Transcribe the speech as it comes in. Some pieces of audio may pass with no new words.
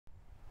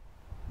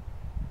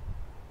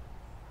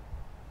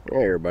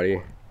Hey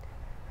everybody,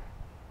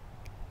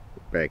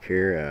 back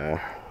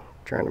here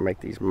trying to make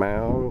these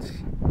mounds.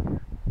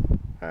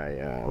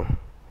 I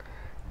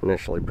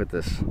initially put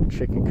this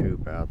chicken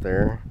coop out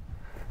there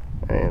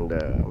and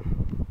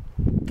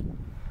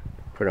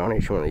put on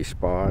each one of these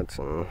spots,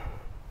 and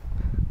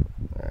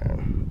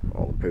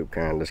all the poop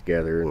kind of just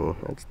gathered,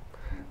 and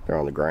they're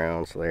on the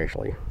ground, so they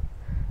actually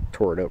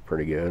tore it up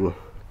pretty good.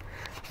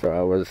 So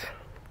I was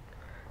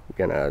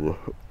gonna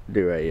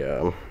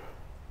do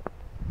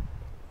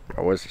I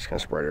was just gonna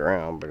spread it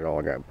around, but it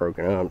all got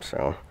broken up,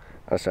 so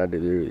I decided to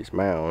do these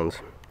mounds.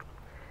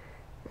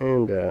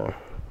 And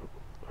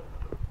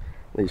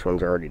these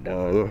ones are already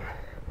done.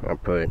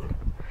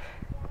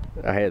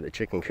 I had the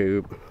chicken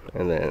coop,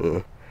 and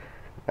then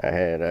I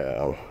had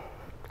when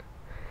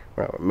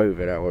I would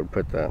move it, I would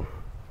put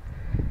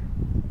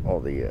all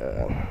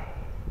the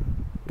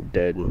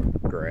dead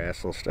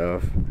grass and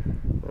stuff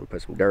and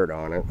put some dirt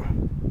on it.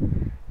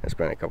 I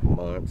spent a couple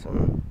months,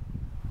 and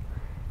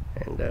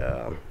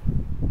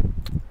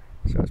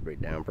so it's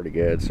beat down pretty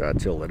good, so I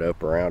tilled it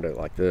up around it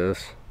like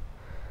this,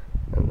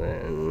 and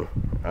then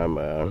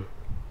I'm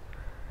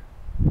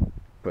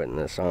putting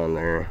this on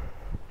there.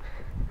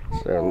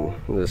 So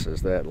this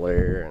is that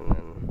layer, and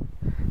then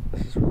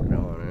this is what's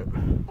on it.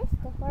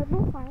 It's the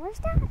horrible farmer's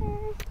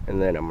daughter.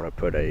 And then I'm gonna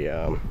put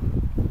a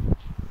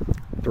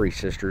three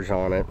sisters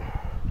on it,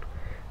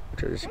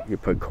 which is you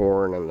put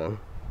corn in the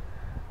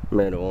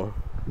middle,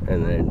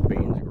 and then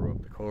beans grow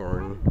up the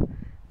corn,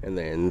 and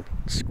then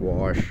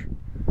squash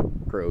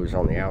grows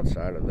on the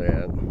outside of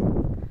that,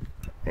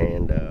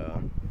 and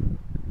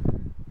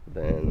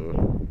then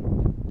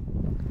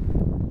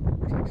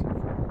takes it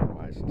from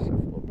mice and stuff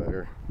a little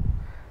better.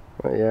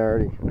 But yeah,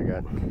 I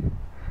got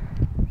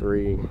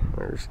 3.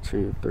 There's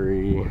 2,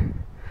 3.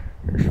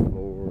 There's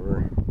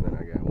 4. Then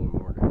I got one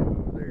more to do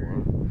over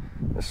there.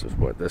 This is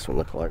what this one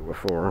looked like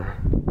before.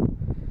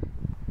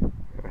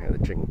 I had the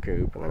chicken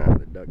coop, and then I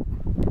had the duck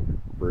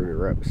brooder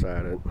right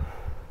beside it.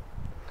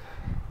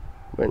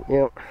 But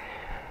yep,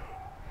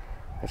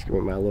 that's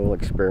gonna be my little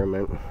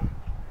experiment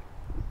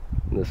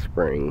this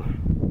spring.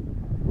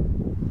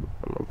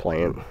 I'm gonna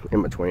plant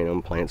in between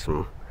them, plant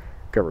some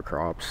cover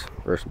crops,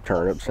 or some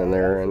turnips in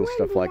there and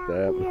stuff like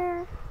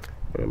that.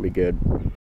 It'll be good.